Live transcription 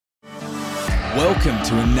Welcome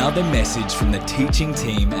to another message from the teaching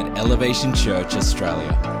team at Elevation Church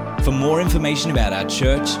Australia. For more information about our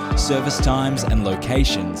church, service times and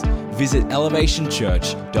locations, visit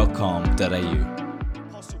elevationchurch.com.au.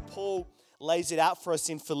 Apostle Paul lays it out for us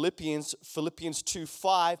in Philippians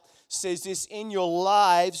 2:5 says this, in your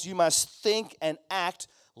lives you must think and act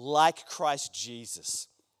like Christ Jesus.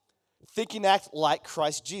 Think and act like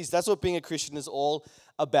Christ Jesus. That's what being a Christian is all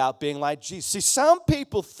about, being like Jesus. See, some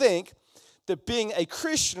people think that being a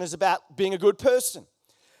Christian is about being a good person.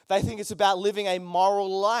 They think it's about living a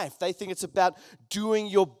moral life. They think it's about doing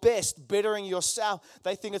your best, bettering yourself.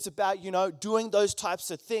 They think it's about, doing those types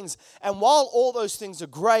of things. And while all those things are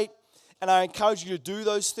great, and I encourage you to do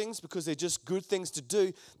those things because they're just good things to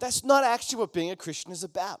do, that's not actually what being a Christian is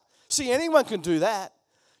about. See, anyone can do that.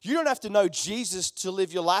 You don't have to know Jesus to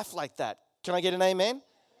live your life like that. Can I get an amen?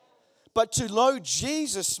 But to know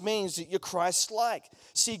Jesus means that you're Christ-like.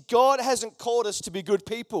 See, God hasn't called us to be good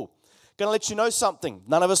people. Going to let you know something.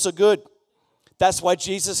 None of us are good. That's why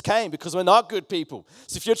Jesus came, because we're not good people.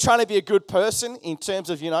 So if you're trying to be a good person in terms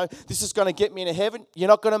of, this is going to get me into heaven, you're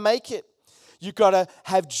not going to make it. You've got to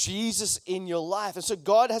have Jesus in your life. And so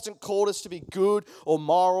God hasn't called us to be good or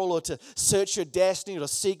moral or to search your destiny or to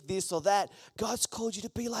seek this or that. God's called you to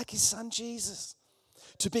be like His Son Jesus,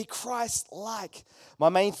 to be Christ-like. My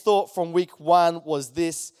main thought from week 1 was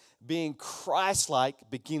this: being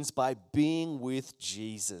Christ-like begins by being with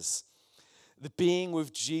Jesus. The being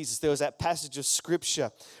with Jesus. There was that passage of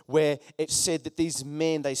scripture where it said that these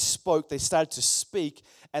men, they started to speak,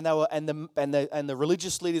 and the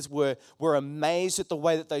religious leaders were amazed at the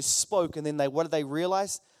way that they spoke. And then what did they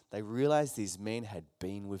realize? They realized these men had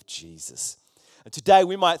been with Jesus. And today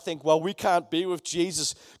we might think, well, we can't be with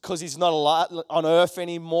Jesus because He's not alive on earth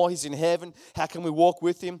anymore. He's in heaven. How can we walk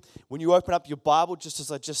with Him? When you open up your Bible, just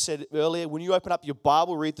as I just said earlier, when you open up your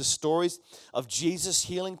Bible, read the stories of Jesus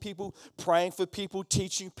healing people, praying for people,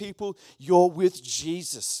 teaching people, you're with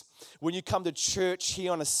Jesus. When you come to church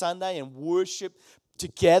here on a Sunday and worship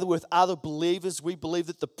together with other believers, we believe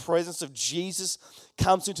that the presence of Jesus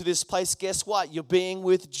comes into this place. Guess what? You're being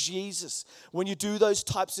with Jesus. When you do those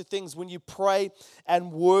types of things, when you pray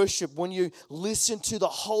and worship, when you listen to the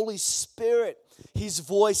Holy Spirit, His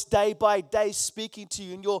voice day by day speaking to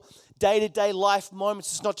you in your day-to-day life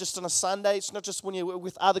moments. It's not just on a Sunday. It's not just when you're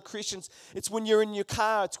with other Christians. It's when you're in your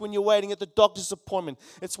car. It's when you're waiting at the doctor's appointment.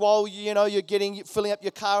 It's while you're filling up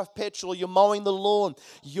your car with petrol, or you're mowing the lawn.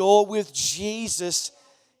 You're with Jesus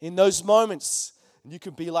in those moments. And you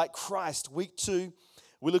can be like Christ. Week 2,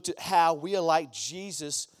 we looked at how we are like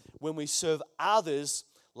Jesus when we serve others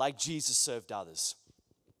like Jesus served others.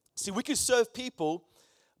 See, we can serve people,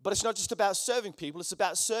 but it's not just about serving people. It's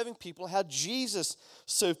about serving people how Jesus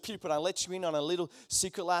served people. And I let you in on a little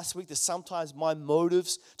secret last week that sometimes my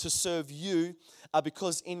motives to serve you are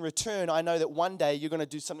because in return, I know that one day you're going to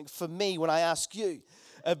do something for me when I ask you.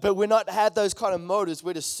 But we're not had those kind of motives.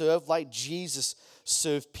 We're to serve like Jesus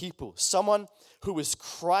served people. Someone who is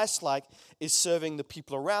Christ-like is serving the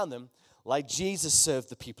people around them like Jesus served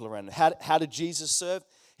the people around him. How did Jesus serve?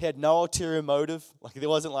 He had no ulterior motive. Like, there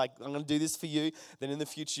wasn't like, I'm going to do this for you, then in the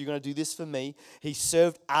future you're going to do this for me. He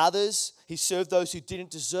served others. He served those who didn't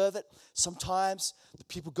deserve it. Sometimes the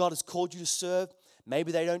people God has called you to serve,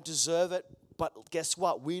 maybe they don't deserve it, but guess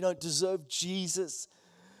what? We don't deserve Jesus.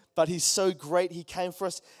 But He's so great, He came for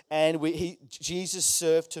us, and Jesus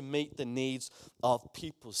served to meet the needs of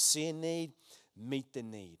people. See a need, meet the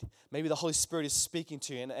need. Maybe the Holy Spirit is speaking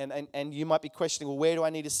to you, and you might be questioning, well, where do I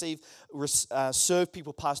need to serve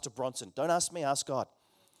people, Pastor Bronson? Don't ask me, ask God.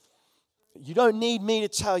 You don't need me to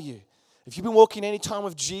tell you. If you've been walking any time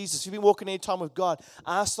with Jesus, if you've been walking any time with God,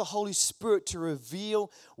 ask the Holy Spirit to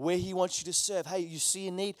reveal where He wants you to serve. Hey, you see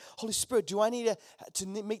a need? Holy Spirit, do I need to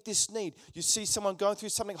meet this need? You see someone going through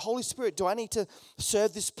something? Holy Spirit, do I need to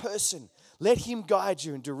serve this person? Let Him guide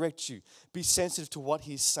you and direct you. Be sensitive to what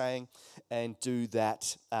He's saying and do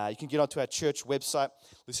that. You can get onto our church website,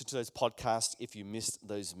 listen to those podcasts if you missed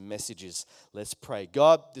those messages. Let's pray.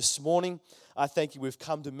 God, this morning, I thank You we've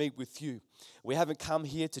come to meet with You. We haven't come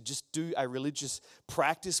here to just do a religious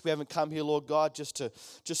practice. We haven't come here, Lord God, just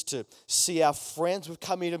to see our friends. We've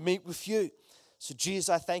come here to meet with You. So, Jesus,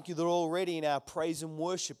 I thank You that already in our praise and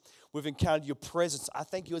worship, we've encountered Your presence. I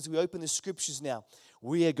thank You as we open the scriptures now,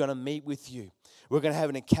 we are going to meet with You. We're going to have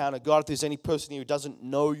an encounter. God, if there's any person here who doesn't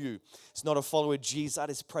know You, it's not a follower of Jesus, I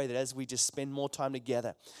just pray that as we just spend more time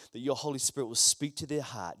together, that Your Holy Spirit will speak to their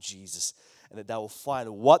heart, Jesus, and that they will find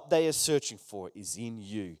what they are searching for is in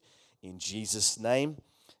You. In Jesus' name,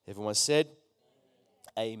 everyone said,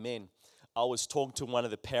 Amen. I was talking to one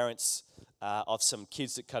of the parents of some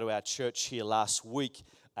kids that come to our church here last week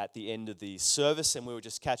at the end of the service, and we were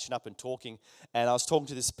just catching up and talking. And I was talking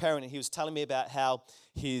to this parent, and he was telling me about how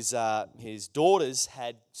his daughters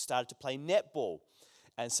had started to play netball.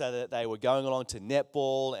 And so that they were going along to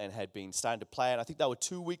netball and had been starting to play. And I think they were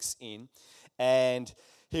 2 weeks in. And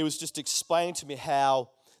he was just explaining to me how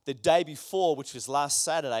the day before, which was last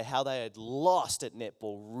Saturday, how they had lost at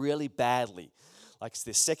netball really badly. Like it's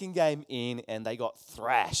their second game in, and they got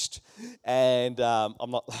thrashed. And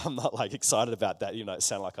I'm not like excited about that. It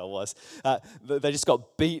sounded like I was. They just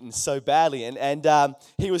got beaten so badly. And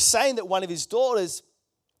he was saying that one of his daughters,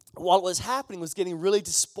 while it was happening, was getting really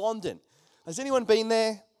despondent. Has anyone been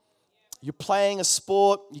there? You're playing a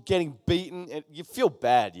sport, you're getting beaten, and you feel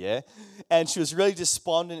bad, yeah? And she was really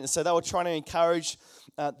despondent, and so they were trying to encourage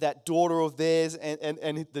that daughter of theirs,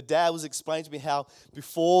 and the dad was explaining to me how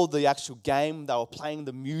before the actual game, they were playing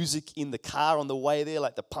the music in the car on the way there,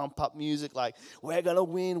 like the pump-up music, like, we're going to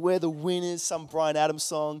win, we're the winners, some Bryan Adams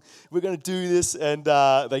song, we're going to do this, and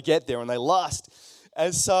they get there, and they lost.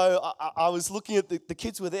 And so I was looking at the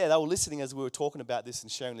kids were there. They were listening as we were talking about this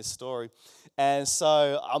and sharing this story. And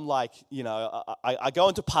so I'm like, I go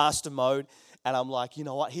into pastor mode, and I'm like, you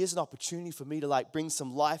know what? Here's an opportunity for me to like bring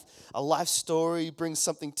a life story, bring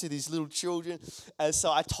something to these little children. And so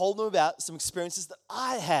I told them about some experiences that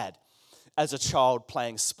I had as a child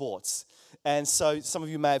playing sports. And so some of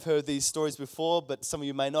you may have heard these stories before, but some of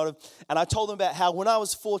you may not have. And I told them about how when I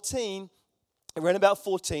was 14, around about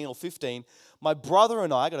 14 or 15, my brother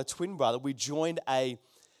and I got a twin brother. We joined a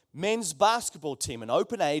men's basketball team, an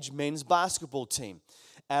open-age men's basketball team.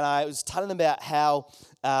 And I was telling them about how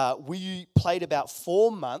we played about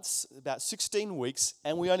 4 months, about 16 weeks,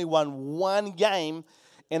 and we only won one game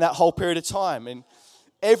in that whole period of time. And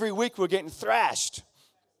every week we were getting thrashed.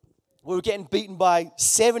 We were getting beaten by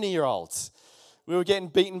 70-year-olds. We were getting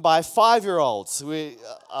beaten by 5-year-olds.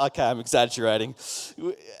 Okay, I'm exaggerating.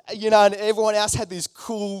 And everyone else had these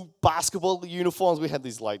cool basketball uniforms. We had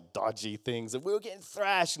these like dodgy things, and we were getting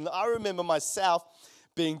thrashed. And I remember myself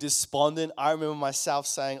being despondent. I remember myself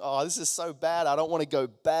saying, "Oh, this is so bad. I don't want to go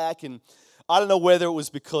back." And I don't know whether it was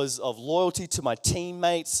because of loyalty to my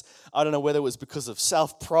teammates. I don't know whether it was because of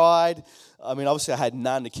self-pride. I mean, obviously I had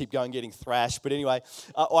none to keep going getting thrashed. But anyway,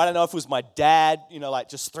 I don't know if it was my dad, like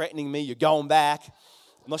just threatening me, you're going back.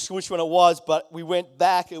 I'm not sure which one it was, but we went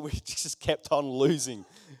back and we just kept on losing.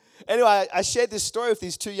 Anyway, I shared this story with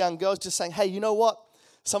these two young girls just saying, hey, you know what?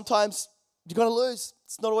 Sometimes you're going to lose.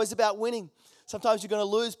 It's not always about winning. Sometimes you're going to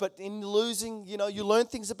lose, but in losing, you learn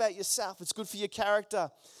things about yourself. It's good for your character.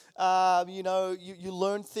 You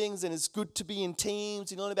learn things, and it's good to be in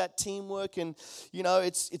teams. You learn about teamwork, and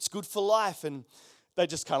it's good for life. And they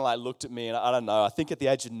just kind of like looked at me, and I don't know. I think at the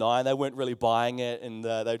age of 9, they weren't really buying it, and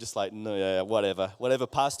they were just like, no, yeah, whatever,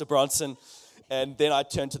 Pastor Bronson. And then I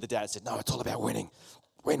turned to the dad and said, no, it's all about winning,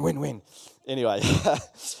 win. Anyway,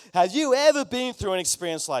 have you ever been through an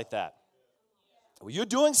experience like that? Where you're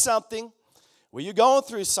doing something, where you're going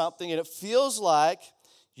through something, and it feels like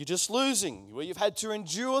you're just losing, where you've had to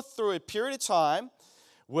endure through a period of time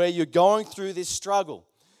where you're going through this struggle.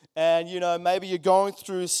 And, maybe you're going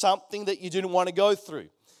through something that you didn't want to go through.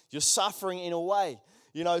 You're suffering in a way.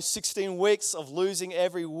 16 weeks of losing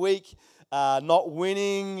every week, not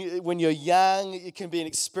winning when you're young. It can be an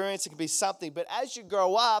experience. It can be something. But as you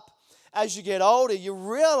grow up, as you get older, you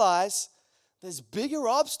realize there's bigger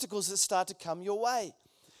obstacles that start to come your way.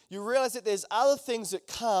 You realize that there's other things that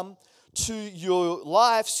come to your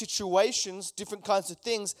life, situations, different kinds of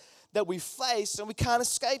things that we face, and we can't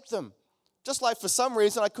escape them. Just like for some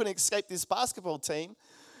reason I couldn't escape this basketball team,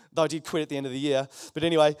 though I did quit at the end of the year. But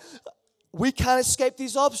anyway, we can't escape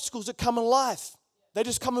these obstacles that come in life. They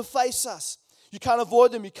just come and face us. You can't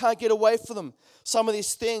avoid them. You can't get away from them. Some of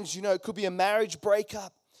these things, it could be a marriage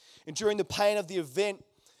breakup, enduring the pain of the event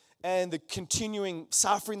and the continuing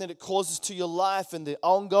suffering that it causes to your life and the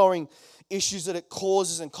ongoing issues that it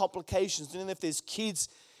causes and complications. And then if there's kids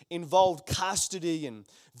involved, custody and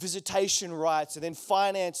visitation rights, and then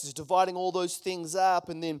finances, dividing all those things up,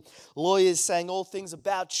 and then lawyers saying all things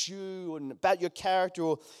about you and about your character,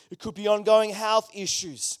 or it could be ongoing health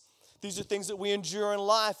issues. These are things that we endure in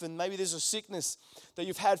life, and maybe there's a sickness that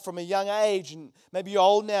you've had from a young age, and maybe you're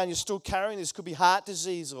old now and you're still carrying this. It could be heart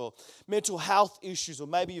disease or mental health issues, or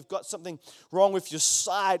maybe you've got something wrong with your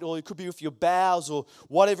sight, or it could be with your bowels, or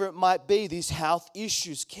whatever it might be, these health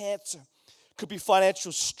issues, cancer. It could be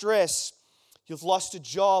financial stress. you've lost a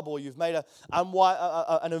job, or you've made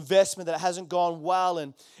an investment that hasn't gone well,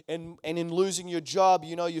 and in losing your job,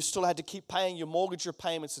 you still had to keep paying your mortgage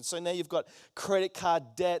repayments, and so now you've got credit card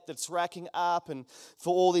debt that's racking up, and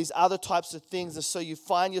for all these other types of things, and so you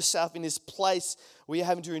find yourself in this place where you're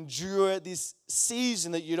having to endure this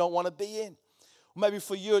season that you don't want to be in. Maybe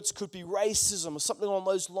for you, it could be racism or something along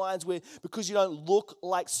those lines, where because you don't look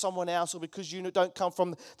like someone else, or because you don't come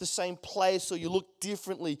from the same place, or you look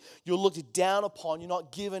differently, you're looked down upon. You're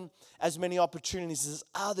not given as many opportunities as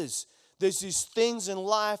others. There's these things in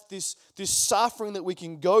life, this suffering that we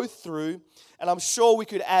can go through, and I'm sure we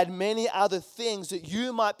could add many other things that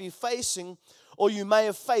you might be facing, or you may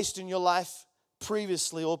have faced in your life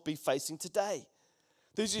previously, or be facing today.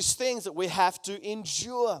 There's these things that we have to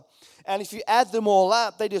endure. And if you add them all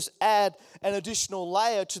up, they just add an additional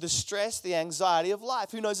layer to the stress, the anxiety of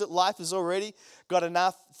life. Who knows that life has already got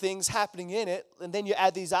enough things happening in it, and then you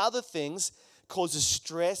add these other things, causes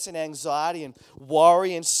stress and anxiety and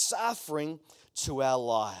worry and suffering to our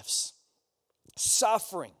lives.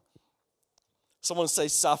 Suffering. Someone say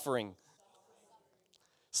suffering.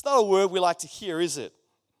 It's not a word we like to hear, is it?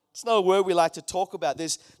 It's not a word we like to talk about.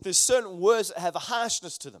 There's certain words that have a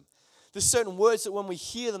harshness to them. There's certain words that when we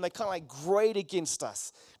hear them, they kind of like grate against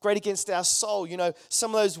us, grate against our soul.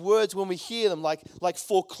 Some of those words when we hear them, like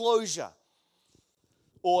foreclosure,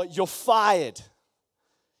 or you're fired.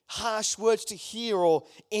 Harsh words to hear, or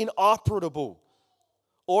inoperable,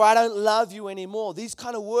 or I don't love you anymore. These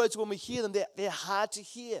kind of words, when we hear them, they're hard to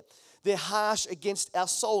hear. They're harsh against our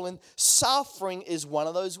soul, and suffering is one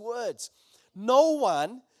of those words. No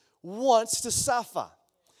one wants to suffer.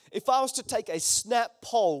 If I was to take a snap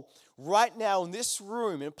poll right now in this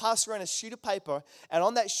room and pass around a sheet of paper, and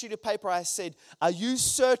on that sheet of paper I said, are you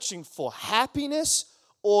searching for happiness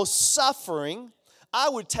or suffering? I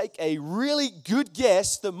would take a really good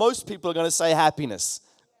guess that most people are going to say happiness.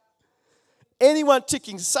 Anyone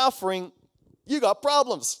ticking suffering, you got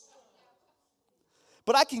problems.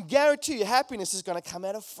 But I can guarantee you happiness is going to come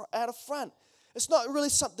out of front. It's not really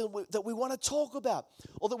something that we want to talk about,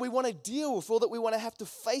 or that we want to deal with, or that we want to have to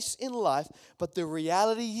face in life. But the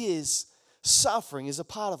reality is, suffering is a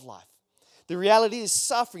part of life. The reality is,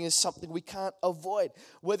 suffering is something we can't avoid.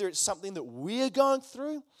 Whether it's something that we're going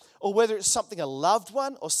through, or whether it's something a loved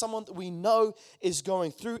one or someone that we know is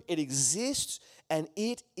going through, it exists and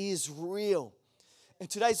it is real. In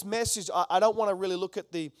today's message, I don't want to really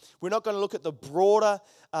we're not going to look at the broader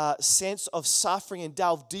sense of suffering and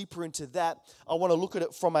delve deeper into that. I want to look at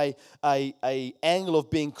it from a angle of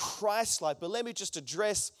being Christ-like. But let me just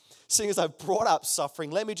address, seeing as I've brought up suffering,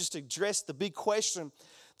 let me just address the big question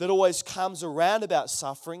that always comes around about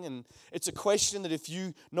suffering. And it's a question that if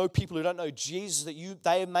you know people who don't know Jesus, that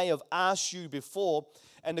they may have asked you before.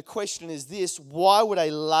 And the question is this: why would a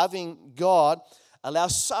loving God allow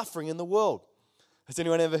suffering in the world? Has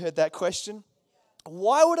anyone ever heard that question?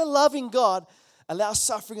 Why would a loving God allow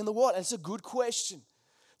suffering in the world? And it's a good question.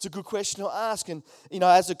 It's a good question to ask. And,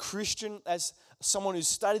 as a Christian, as someone who's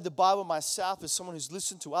studied the Bible myself, as someone who's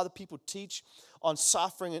listened to other people teach on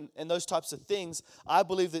suffering and those types of things, I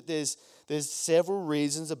believe that there's several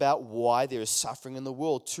reasons about why there is suffering in the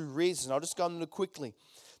world. 2 reasons. I'll just go on them quickly.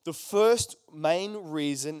 The first main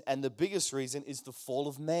reason and the biggest reason is the fall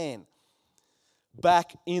of man.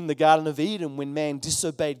 Back in the Garden of Eden, when man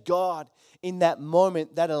disobeyed God, in that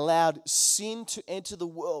moment that allowed sin to enter the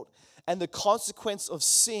world. And the consequence of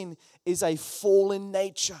sin is a fallen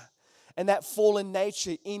nature. And that fallen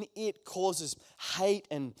nature in it causes hate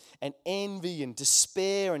and envy and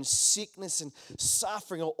despair and sickness and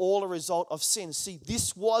suffering are all a result of sin. See,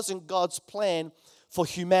 this wasn't God's plan for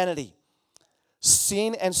humanity.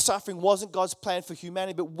 Sin and suffering wasn't God's plan for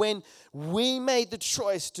humanity, but when we made the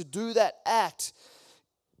choice to do that act,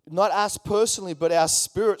 not us personally, but our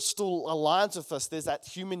spirit still aligns with us. There's that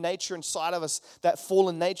human nature inside of us, that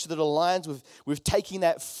fallen nature that aligns with taking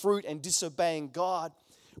that fruit and disobeying God.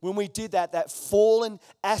 When we did that, that fallen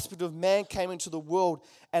aspect of man came into the world,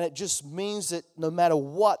 and it just means that no matter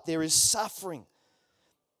what, there is suffering.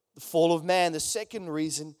 The fall of man. The second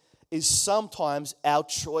reason is sometimes our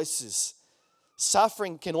choices.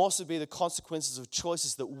 Suffering can also be the consequences of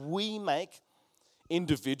choices that we make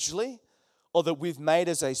individually, or that we've made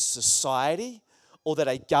as a society, or that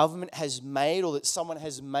a government has made, or that someone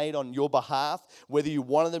has made on your behalf, whether you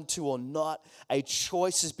wanted them to or not. A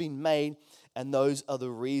choice has been made, and those are the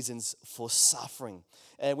reasons for suffering.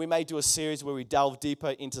 And we may do a series where we delve deeper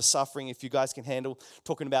into suffering, if you guys can handle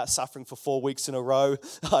talking about suffering for 4 weeks in a row.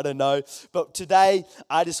 I don't know. But today,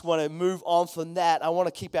 I just want to move on from that. I want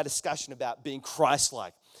to keep our discussion about being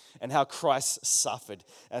Christ-like and how Christ suffered.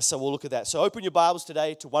 And so we'll look at that. So open your Bibles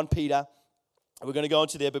today to 1 Peter We're going to go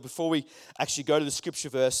into there, but before we actually go to the scripture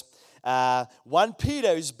verse, 1 Peter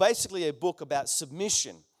is basically a book about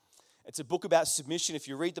submission. It's a book about submission. If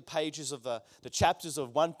you read the pages of the chapters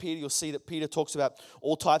of 1 Peter, you'll see that Peter talks about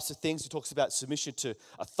all types of things. He talks about submission to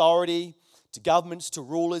authority, to governments, to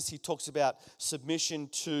rulers. He talks about submission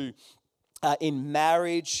to in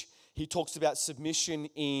marriage. He talks about submission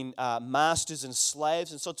in masters and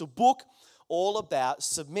slaves. And so it's a book all about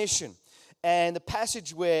submission. And the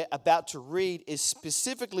passage we're about to read is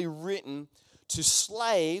specifically written to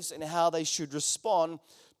slaves and how they should respond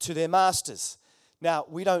to their masters. Now,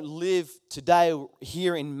 we don't live today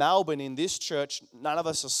here in Melbourne in this church. None of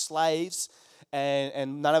us are slaves,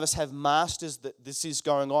 and none of us have masters. That this is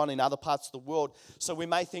going on in other parts of the world. So we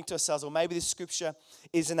may think to ourselves, well, maybe this scripture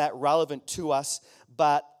isn't that relevant to us.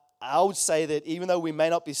 But I would say that even though we may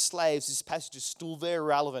not be slaves, this passage is still very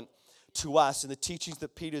relevant to us, and the teachings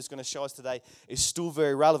that Peter is going to show us today is still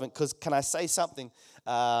very relevant. Because can I say something?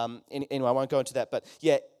 Anyway, I won't go into that, but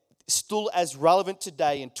yeah, still as relevant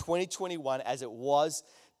today in 2021 as it was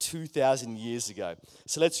 2,000 years ago.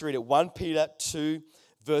 So let's read it. 1 Peter 2,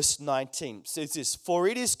 verse 19 it says this: "For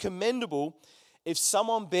it is commendable if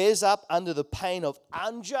someone bears up under the pain of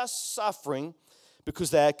unjust suffering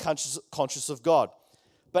because they are conscious of God.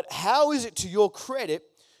 But how is it to your credit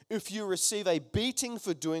if you receive a beating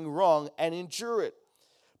for doing wrong and endure it?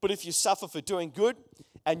 But if you suffer for doing good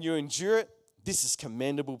and you endure it, this is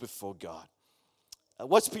commendable before God."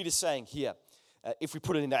 What's Peter saying here? If we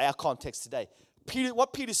put it into our context today,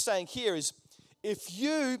 what Peter's saying here is, if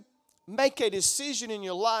you make a decision in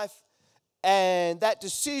your life and that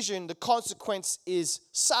decision, the consequence is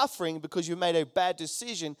suffering because you made a bad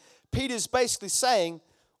decision, Peter's basically saying,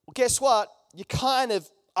 well, guess what? You're kind of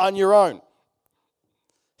on your own.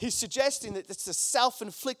 He's suggesting that it's a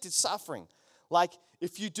self-inflicted suffering. Like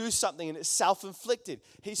if you do something and it's self-inflicted.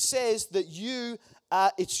 He says that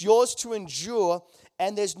it's yours to endure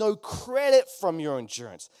and there's no credit from your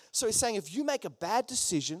endurance. So he's saying if you make a bad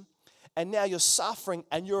decision and now you're suffering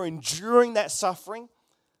and you're enduring that suffering,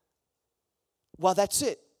 well, that's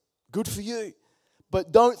it. Good for you.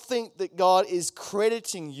 But don't think that God is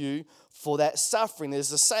crediting you for that suffering.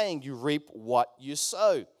 There's a saying, you reap what you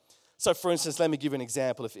sow. So for instance, let me give you an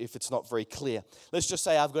example if it's not very clear. Let's just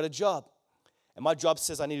say I've got a job. And my job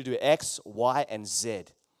says I need to do X, Y, and Z.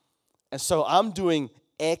 And so I'm doing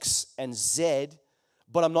X and Z,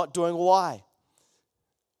 but I'm not doing Y.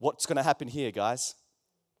 What's going to happen here, guys?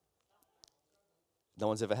 No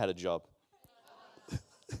one's ever had a job.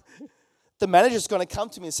 The manager's going to come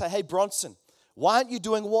to me and say, "Hey, Bronson, why aren't you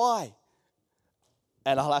doing Y?"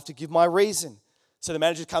 And I'll have to give my reason. So the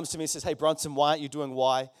manager comes to me and says, "Hey, Bronson, why aren't you doing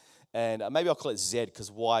Y?" And maybe I'll call it Z,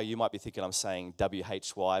 because Y, you might be thinking I'm saying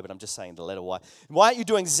WHY, but I'm just saying the letter Y. "Why aren't you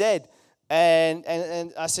doing Z?"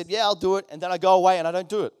 And I said, "Yeah, I'll do it." And then I go away and I don't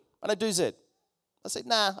do it. I don't do Z. I said,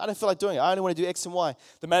 "Nah, I don't feel like doing it. I only want to do X and Y."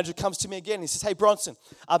 The manager comes to me again and he says, "Hey, Bronson,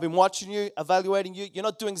 I've been watching you, evaluating you. You're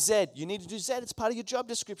not doing Z. You need to do Z. It's part of your job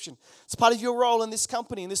description. It's part of your role in this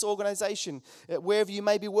company, in this organization, wherever you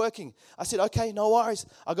may be working." I said, "Okay, no worries."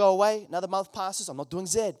 I go away. Another month passes. I'm not doing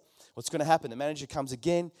Z. What's going to happen? The manager comes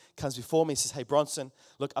before me, says, "Hey, Bronson,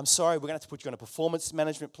 look, I'm sorry. We're going to have to put you on a performance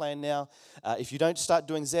management plan now. If you don't start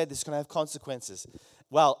doing Z, this is going to have consequences."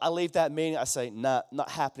 Well, I leave that meeting. I say, "Nah, not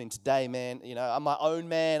happening today, man. You know, I'm my own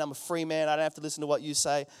man. I'm a free man. I don't have to listen to what you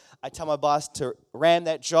say." I tell my boss to ram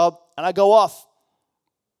that job, and I go off.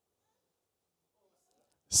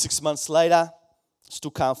 6 months later,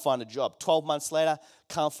 still can't find a job. 12 months later,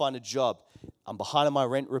 can't find a job. I'm behind on my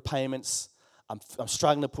rent repayments. I'm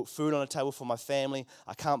struggling to put food on the table for my family.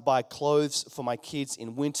 I can't buy clothes for my kids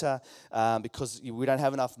in winter because we don't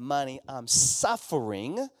have enough money. I'm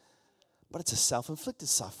suffering, but it's a self-inflicted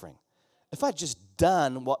suffering. If I'd just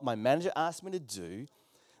done what my manager asked me to do,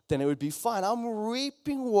 then it would be fine. I'm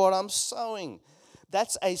reaping what I'm sowing.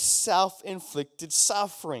 That's a self-inflicted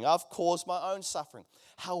suffering. I've caused my own suffering.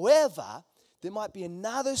 However, there might be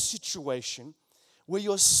another situation where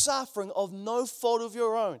you're suffering of no fault of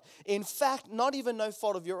your own. In fact, not even no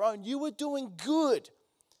fault of your own. You were doing good.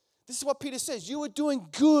 This is what Peter says. You were doing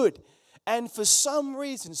good. And for some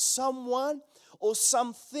reason, someone or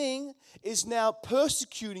something is now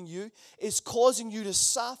persecuting you, is causing you to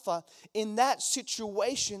suffer. In that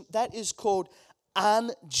situation, that is called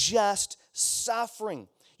unjust suffering.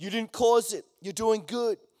 You didn't cause it. You're doing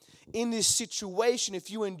good. In this situation, if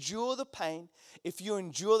you endure the pain, if you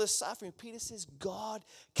endure the suffering, Peter says God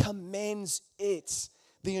commends it.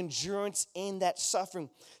 the endurance in that suffering.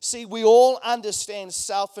 See, we all understand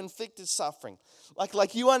self-inflicted suffering.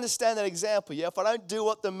 Like you understand that example, yeah? If I don't do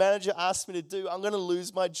what the manager asked me to do, I'm going to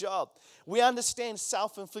lose my job. We understand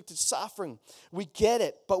self-inflicted suffering. We get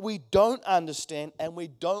it, but we don't understand and we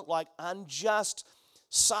don't like unjust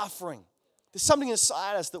suffering. There's something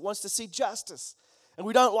inside us that wants to see justice. And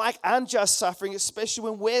we don't like unjust suffering, especially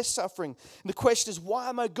when we're suffering. And the question is, why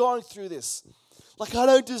am I going through this? Like, I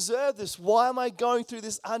don't deserve this. Why am I going through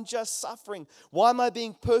this unjust suffering? Why am I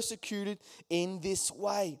being persecuted in this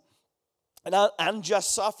way? And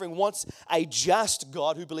unjust suffering wants a just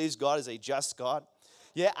God who believes God is a just God.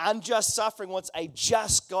 Yeah, unjust suffering wants a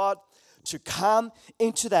just God to come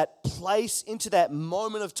into that place, into that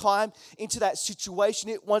moment of time, into that situation.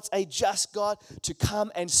 It wants a just God to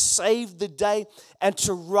come and save the day and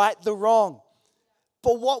to right the wrong.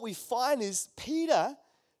 But what we find is Peter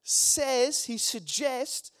says, he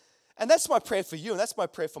suggests, and that's my prayer for you, and that's my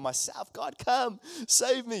prayer for myself. God, come,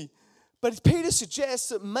 save me. But Peter suggests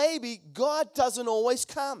that maybe God doesn't always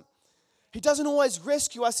come. He doesn't always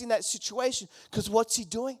rescue us in that situation, because what's he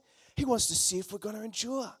doing? He wants to see if we're going to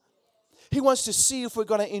endure. He wants to see if we're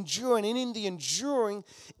going to endure, and in the enduring,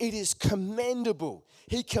 it is commendable.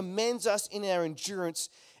 He commends us in our endurance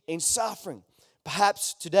in suffering.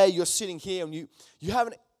 Perhaps today you're sitting here and you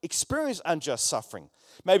haven't experienced unjust suffering.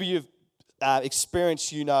 Maybe you've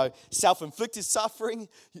experienced, self-inflicted suffering,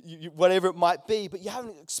 whatever it might be, but you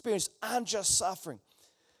haven't experienced unjust suffering.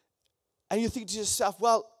 And you think to yourself,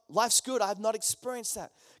 well, life's good. I've not experienced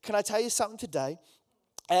that. Can I tell you something today?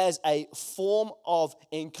 As a form of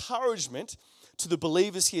encouragement to the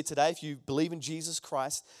believers here today, if you believe in Jesus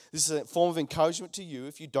Christ, this is a form of encouragement to you.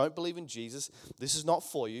 If you don't believe in Jesus, this is not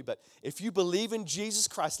for you. But if you believe in Jesus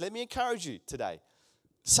Christ, let me encourage you today.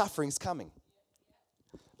 Suffering's coming.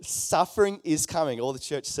 Suffering is coming. All the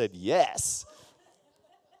church said yes.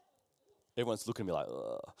 Everyone's looking at me like,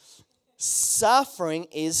 ugh. Suffering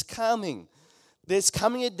is coming. There's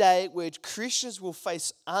coming a day where Christians will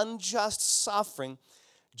face unjust suffering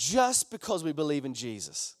just because we believe in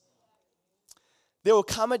Jesus. There will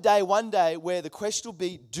come a day, one day, where the question will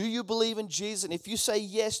be, do you believe in Jesus? And if you say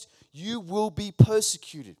yes, you will be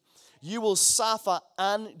persecuted. You will suffer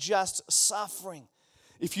unjust suffering.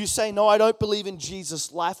 If you say, no, I don't believe in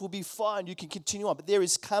Jesus, life will be fine. You can continue on. But there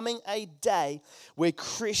is coming a day where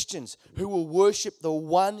Christians who will worship the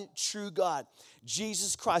one true God,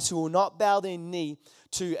 Jesus Christ, who will not bow their knee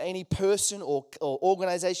to any person or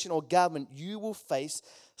organization or government, you will face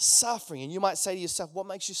suffering. And you might say to yourself, what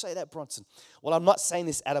makes you say that, Bronson? Well, I'm not saying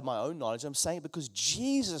this out of my own knowledge. I'm saying it because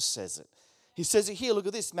Jesus says it. He says it here. Look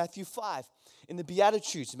at this, Matthew 5. In the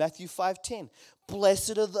Beatitudes, Matthew 5:10.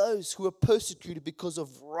 Blessed are those who are persecuted because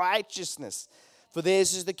of righteousness, for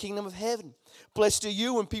theirs is the kingdom of heaven. Blessed are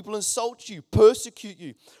you when people insult you, persecute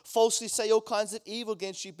you, falsely say all kinds of evil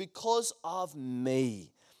against you because of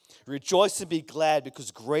me. Rejoice and be glad,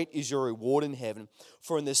 because great is your reward in heaven.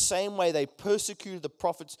 For in the same way they persecuted the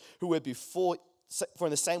prophets who were before. For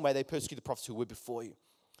in the same way they persecuted the prophets who were before you.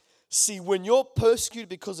 See, when you're persecuted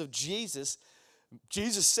because of Jesus,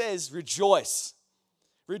 Jesus says, rejoice.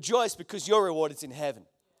 Rejoice, because your reward is in heaven.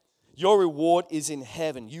 Your reward is in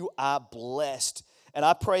heaven. You are blessed. And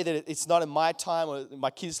I pray that it's not in my time or in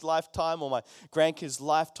my kids' lifetime or my grandkids'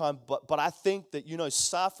 lifetime, but I think that,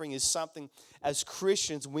 suffering is something as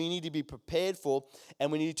Christians we need to be prepared for,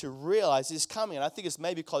 and we need to realize is coming. And I think it's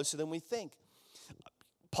maybe closer than we think.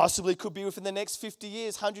 Possibly could be within the next 50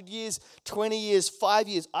 years, 100 years, 20 years, 5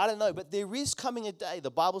 years. I don't know. But there is coming a day,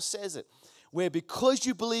 the Bible says it, where because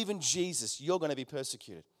you believe in Jesus, you're going to be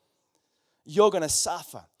persecuted. You're going to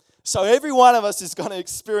suffer. So every one of us is going to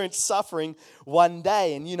experience suffering one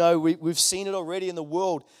day. And, we've seen it already in the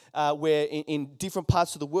world where in different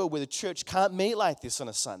parts of the world where the church can't meet like this on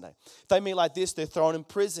a Sunday. If they meet like this, they're thrown in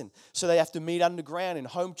prison. So they have to meet underground in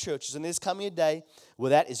home churches. And there's coming a day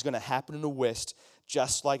where that is going to happen in the West,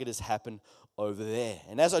 just like it has happened over there.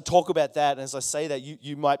 And as I talk about that, and as I say that,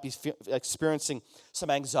 you might be experiencing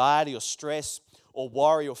some anxiety or stress or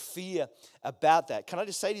worry or fear about that. Can I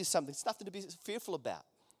just say to you something? It's nothing to be fearful about.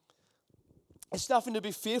 It's nothing to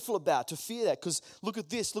be fearful about, to fear that. Because look at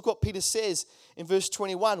this. Look what Peter says in verse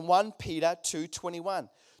 21. 1 Peter 2:21.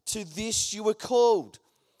 To this you were called,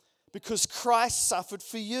 because Christ suffered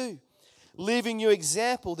for you, leaving you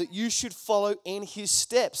example that you should follow in his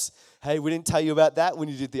steps. Hey, we didn't tell you about that when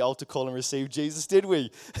you did the altar call and received Jesus, did we?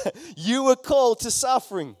 You were called to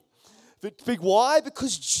suffering. But why?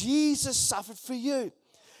 Because Jesus suffered for you.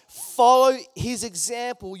 follow his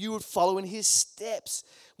example, you would follow in his steps.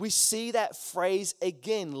 We see that phrase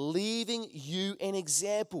again, leaving you an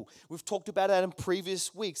example. We've talked about that in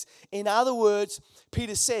previous weeks. In other words,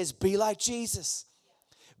 Peter says, be like Jesus.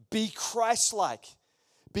 Be Christ-like.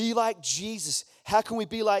 Be like Jesus. How can we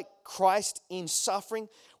be like Christ in suffering?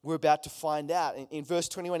 We're about to find out. In verse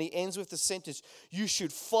 21, he ends with the sentence, you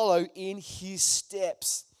should follow in his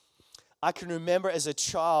steps. I can remember as a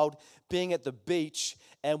child being at the beach,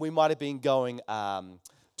 and we might have been going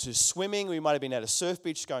to swimming. We might have been at a surf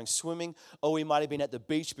beach going swimming, or we might have been at the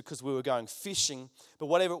beach because we were going fishing. But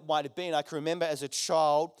whatever it might have been, I can remember as a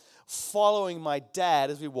child following my dad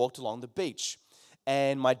as we walked along the beach.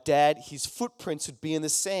 And my dad, his footprints would be in the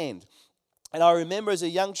sand. And I remember as a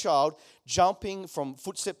young child jumping from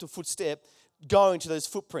footstep to footstep, going to those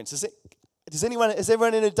footprints. Has everyone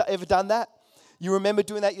ever done that? You remember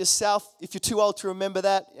doing that yourself? If you're too old to remember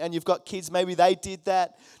that and you've got kids, maybe they did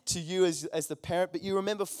that to you as the parent, but you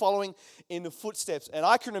remember following in the footsteps. And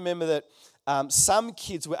I can remember that some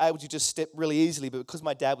kids were able to just step really easily, but because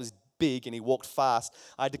my dad was big and he walked fast,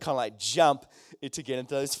 I had to kind of like jump to get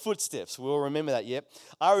into those footsteps. We all remember that, yeah?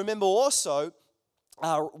 I remember also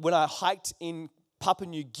when I hiked in Papua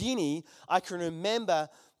New Guinea, I can remember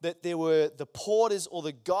that there were the porters or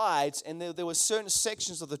the guides, and there were certain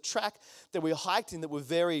sections of the track that we hiked in that were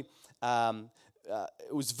very,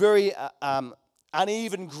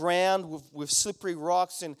 uneven ground with slippery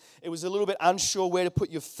rocks, and it was a little bit unsure where to put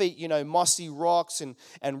your feet, mossy rocks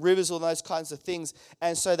and rivers, all those kinds of things.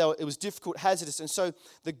 And so it was difficult, hazardous. And so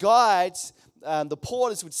the guides, the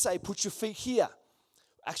porters would say, put your feet here.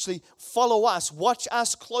 Actually, follow us, watch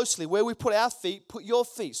us closely. Where we put our feet, put your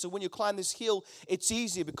feet. So when you climb this hill, it's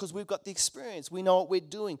easier because we've got the experience. We know what we're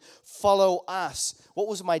doing. Follow us. What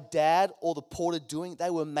was my dad or the porter doing?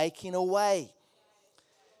 They were making a way.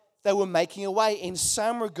 They were making a way. In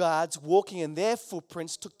some regards, walking in their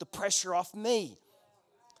footprints took the pressure off me.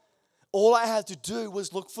 All I had to do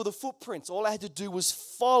was look for the footprints. All I had to do was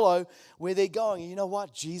follow where they're going. And you know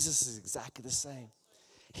what? Jesus is exactly the same.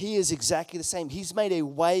 He is exactly the same. He's made a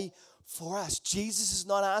way for us. Jesus is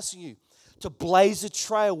not asking you to blaze a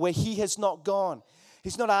trail where he has not gone.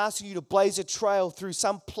 He's not asking you to blaze a trail through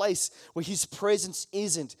some place where his presence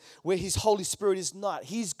isn't, where his Holy Spirit is not.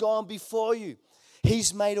 He's gone before you.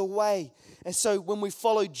 He's made a way. And so when we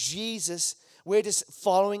follow Jesus, we're just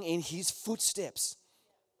following in his footsteps.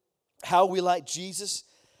 How are we like Jesus?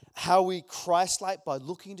 How are we Christ-like? By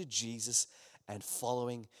looking to Jesus and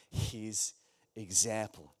following his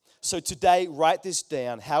example. So today, write this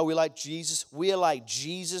down. How are we like Jesus? We are like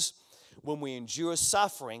Jesus when we endure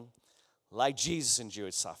suffering, like Jesus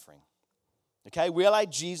endured suffering. Okay, we are like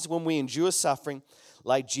Jesus when we endure suffering,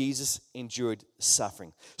 like Jesus endured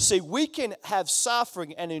suffering. See, we can have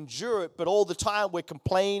suffering and endure it, but all the time we're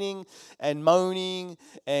complaining and moaning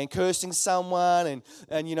and cursing someone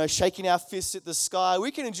and shaking our fists at the sky.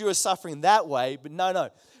 We can endure suffering that way, but no.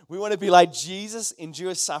 We want to be like Jesus,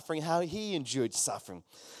 endure suffering, how he endured suffering.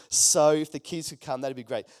 So if the kids could come, that'd be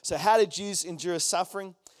great. So how did Jesus endure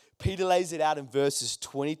suffering? Peter lays it out in verses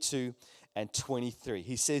 22 and 23.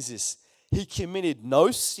 He says this, he committed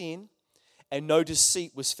no sin and no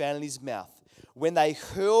deceit was found in his mouth. When they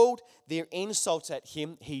hurled their insults at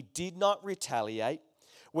him, he did not retaliate.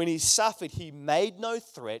 When he suffered, he made no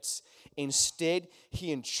threats. Instead,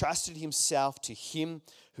 he entrusted himself to him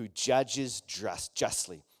who judges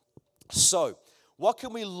justly. So, what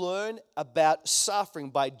can we learn about suffering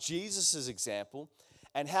by Jesus' example?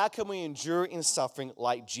 And how can we endure in suffering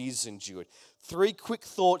like Jesus endured? 3 quick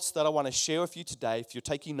thoughts that I want to share with you today. If you're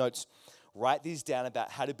taking notes, write these down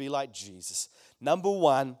about how to be like Jesus. Number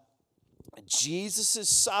 1, Jesus'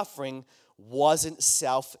 suffering wasn't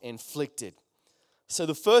self-inflicted. So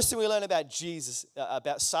the first thing we learn about Jesus,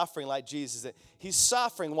 about suffering like Jesus, is that his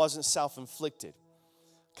suffering wasn't self-inflicted.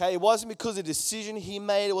 Okay, it wasn't because of a decision he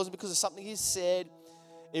made. It wasn't because of something he said.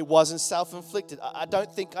 It wasn't self-inflicted. I don't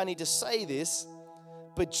think I need to say this,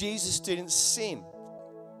 but Jesus didn't sin.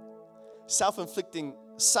 Self-inflicting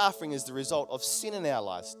suffering is the result of sin in our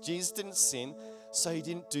lives. Jesus didn't sin, so he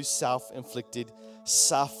didn't do self-inflicted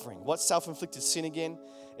suffering. What's self-inflicted sin again?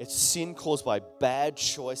 It's sin caused by bad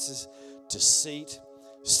choices, deceit,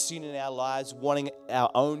 sin in our lives, wanting our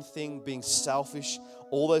own thing, being selfish,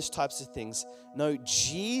 all those types of things. No,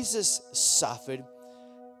 Jesus suffered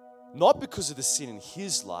not because of the sin in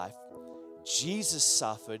his life. Jesus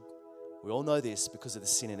suffered, we all know this, because of the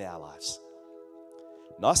sin in our lives.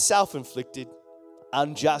 Not self-inflicted,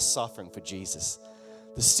 unjust suffering for Jesus.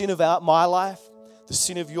 The sin of my life, the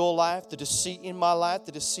sin of your life, the deceit in my life,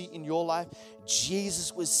 the deceit in your life,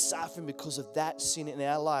 Jesus was suffering because of that sin in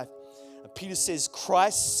our life. And Peter says,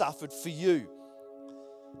 Christ suffered for you.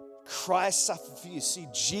 Christ suffered for you. See,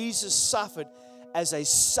 Jesus suffered as a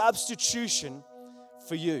substitution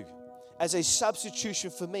for you, as a substitution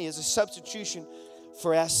for me, as a substitution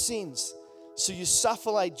for our sins. So you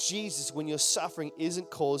suffer like Jesus when your suffering isn't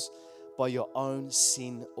caused by your own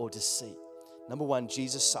sin or deceit. Number one,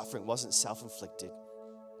 Jesus' suffering wasn't self-inflicted.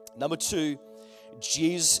 Number two,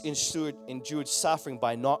 Jesus endured suffering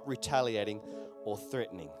by not retaliating or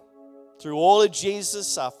threatening. Through all of Jesus'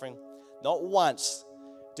 suffering, not once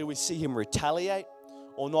do we see him retaliate,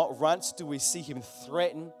 or not once do we see him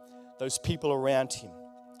threaten those people around him.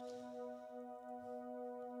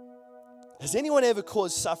 Has anyone ever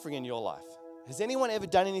caused suffering in your life? Has anyone ever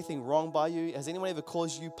done anything wrong by you? Has anyone ever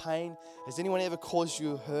caused you pain? Has anyone ever caused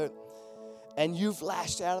you hurt? And you've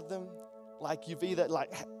lashed out at them, like you've either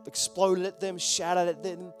exploded at them, shouted at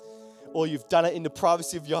them, or you've done it in the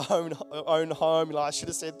privacy of your own home. You're like, I should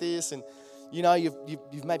have said this, and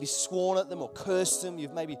you've maybe sworn at them or cursed them.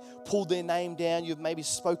 You've maybe pulled their name down. You've maybe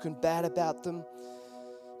spoken bad about them.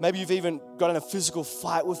 Maybe you've even got in a physical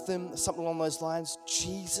fight with them, something along those lines.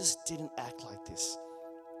 Jesus didn't act like this.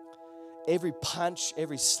 Every punch,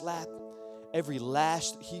 every slap, every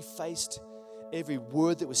lash that he faced, every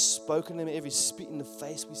word that was spoken to him, every spit in the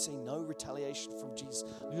face, we see no retaliation from Jesus.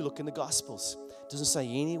 You look in the Gospels. It doesn't say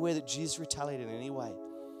anywhere that Jesus retaliated in any way.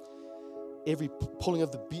 Every pulling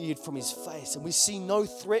of the beard from his face. And we see no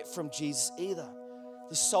threat from Jesus either.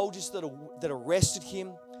 The soldiers that arrested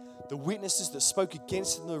him, the witnesses that spoke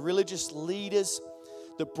against him, the religious leaders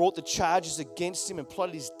that brought the charges against him and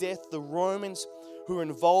plotted his death, the Romans who were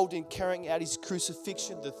involved in carrying out his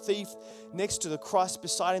crucifixion, the thief next to the cross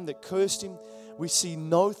beside him that cursed him. We see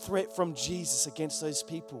no threat from Jesus against those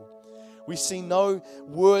people. We see no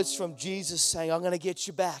words from Jesus saying, I'm going to get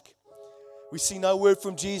you back. We see no word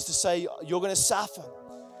from Jesus to say, you're going to suffer.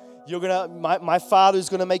 My Father's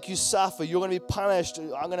going to make you suffer. You're going to be punished.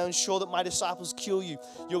 I'm going to ensure that my disciples kill you.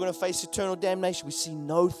 You're going to face eternal damnation. We see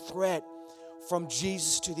no threat from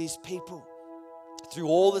Jesus to these people. Through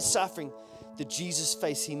all the suffering that Jesus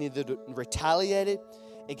faced, he neither retaliated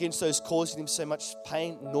against those causing him so much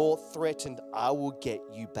pain, nor threatened, I will get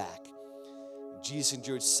you back. Jesus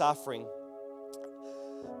endured suffering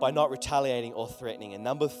by not retaliating or threatening. And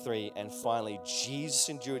number three, and finally, Jesus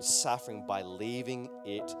endured suffering by leaving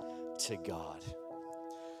it to God.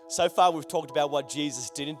 So far, we've talked about what Jesus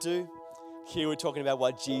didn't do. Here we're talking about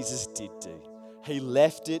what Jesus did do. He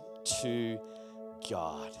left it to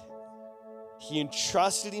God. He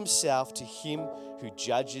entrusted himself to him who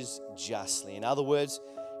judges justly. In other words,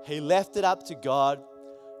 he left it up to God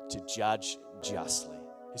to judge justly.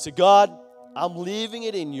 He said, God, I'm leaving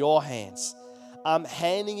it in your hands. I'm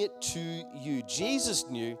handing it to you. Jesus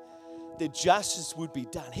knew that justice would be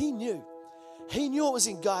done. He knew. He knew it was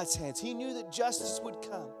in God's hands. He knew that justice would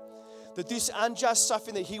come. That this unjust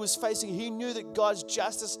suffering that he was facing, he knew that God's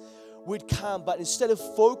justice would come. But instead of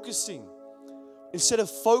focusing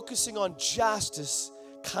on justice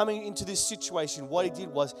coming into this situation, what he did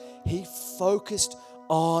was he focused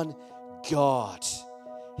on God.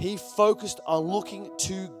 He focused on looking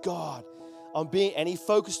to God. And he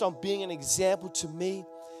focused on being an example to me,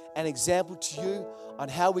 an example to you, on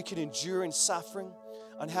how we can endure in suffering,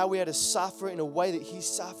 on how we are to suffer in a way that he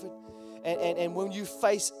suffered. And when you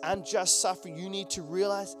face unjust suffering, you need to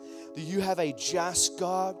realize that you have a just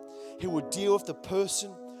God who will deal with the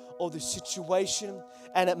person or the situation,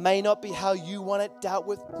 and it may not be how you want it dealt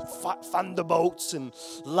with, thunderbolts and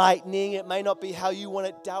lightning. It may not be how you want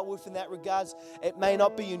it dealt with in that regards. It may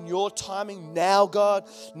not be in your timing. Now, God,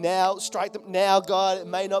 now, strike them. Now, God, it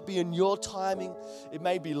may not be in your timing. It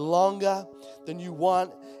may be longer than you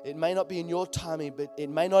want. It may not be in your timing, but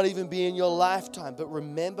it may not even be in your lifetime. But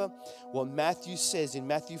remember what Matthew says in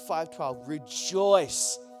Matthew 5:12,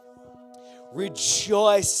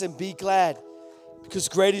 rejoice and be glad, because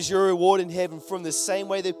great is your reward in heaven. From the same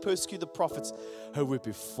way they persecute the prophets who were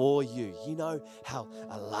before you. You know how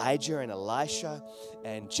Elijah and Elisha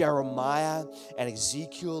and Jeremiah and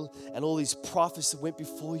Ezekiel and all these prophets that went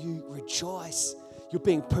before you, rejoice. You're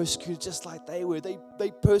being persecuted just like they were. They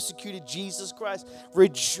persecuted Jesus Christ.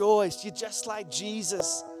 Rejoice. You're just like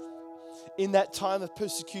Jesus in that time of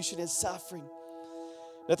persecution and suffering.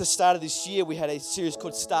 At the start of this year, we had a series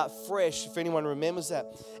called Start Fresh, if anyone remembers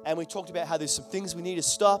that. And we talked about how there's some things we need to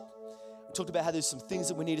stop. We talked about how there's some things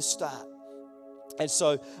that we need to start. And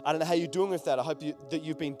so, I don't know how you're doing with that. I hope that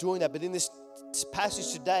you've been doing that. But in this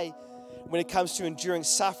passage today, when it comes to enduring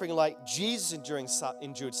suffering like Jesus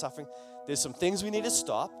endured suffering, there's some things we need to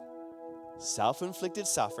stop. Self-inflicted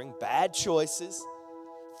suffering, bad choices,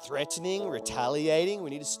 threatening, retaliating.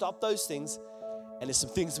 We need to stop those things. And there's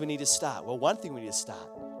some things we need to start. Well, one thing we need to start,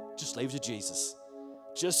 just leave it to Jesus.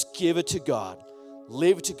 Just give it to God.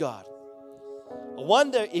 Leave it to God. I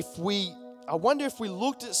wonder if we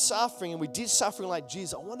looked at suffering and we did suffering like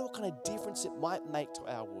Jesus, I wonder what kind of difference it might make to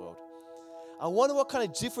our world. I wonder what kind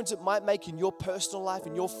of difference it might make in your personal life,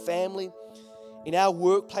 in your family, in our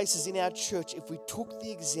workplaces, in our church, if we took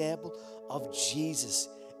the example of Jesus.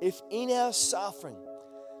 If in our suffering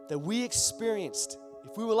that we experienced,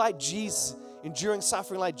 if we were like Jesus, enduring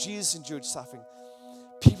suffering like Jesus endured suffering,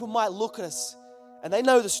 people might look at us and they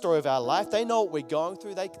know the story of our life. They know what we're going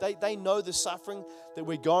through. They know the suffering that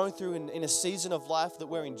we're going through in a season of life that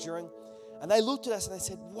we're enduring. And they looked at us and they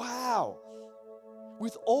said, wow,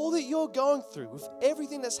 with all that you're going through, with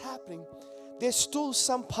everything that's happening, there's still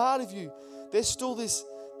some part of you. There's still this,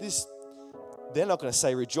 they're not going to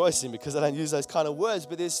say rejoicing because they don't use those kind of words,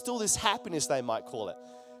 but there's still this happiness, they might call it.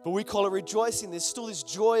 But we call it rejoicing. There's still this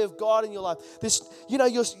joy of God in your life. This, you're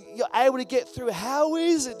able to get through. How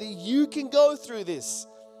is it that you can go through this?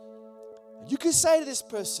 You can say to this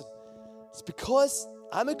person, it's because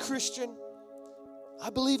I'm a Christian. I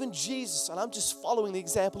believe in Jesus, and I'm just following the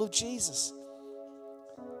example of Jesus.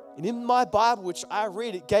 And in my Bible, which I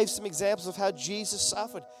read, it gave some examples of how Jesus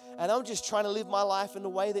suffered. And I'm just trying to live my life in the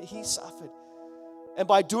way that he suffered. And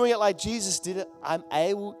by doing it like Jesus did it, I'm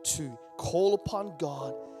able to call upon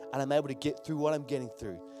God and I'm able to get through what I'm getting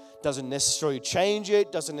through. Doesn't necessarily change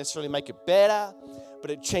it, doesn't necessarily make it better,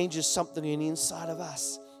 but it changes something in the inside of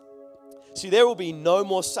us. See, there will be no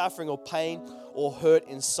more suffering or pain or hurt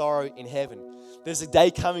and sorrow in heaven. There's a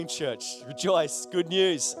day coming, church. Rejoice. Good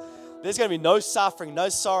news. There's going to be no suffering, no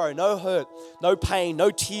sorrow, no hurt, no pain, no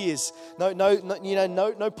tears, no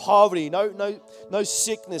poverty, no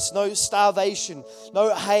sickness, no starvation,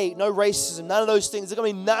 no hate, no racism, none of those things. There's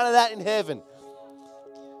going to be none of that in heaven.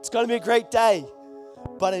 It's going to be a great day.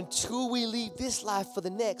 But until we leave this life for the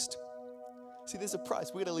next, see, there's a price.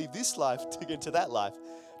 We're going to leave this life to get into that life.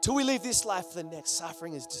 Till we leave this life for the next,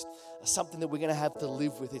 suffering is just something that we're going to have to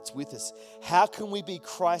live with. It's with us. How can we be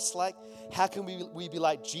Christ-like? How can we be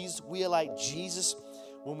like Jesus? We are like Jesus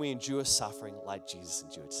when we endure suffering like Jesus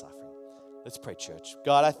endured suffering. Let's pray, church.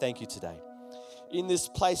 God, I thank you today. In this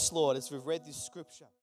place, Lord, as we've read this scripture,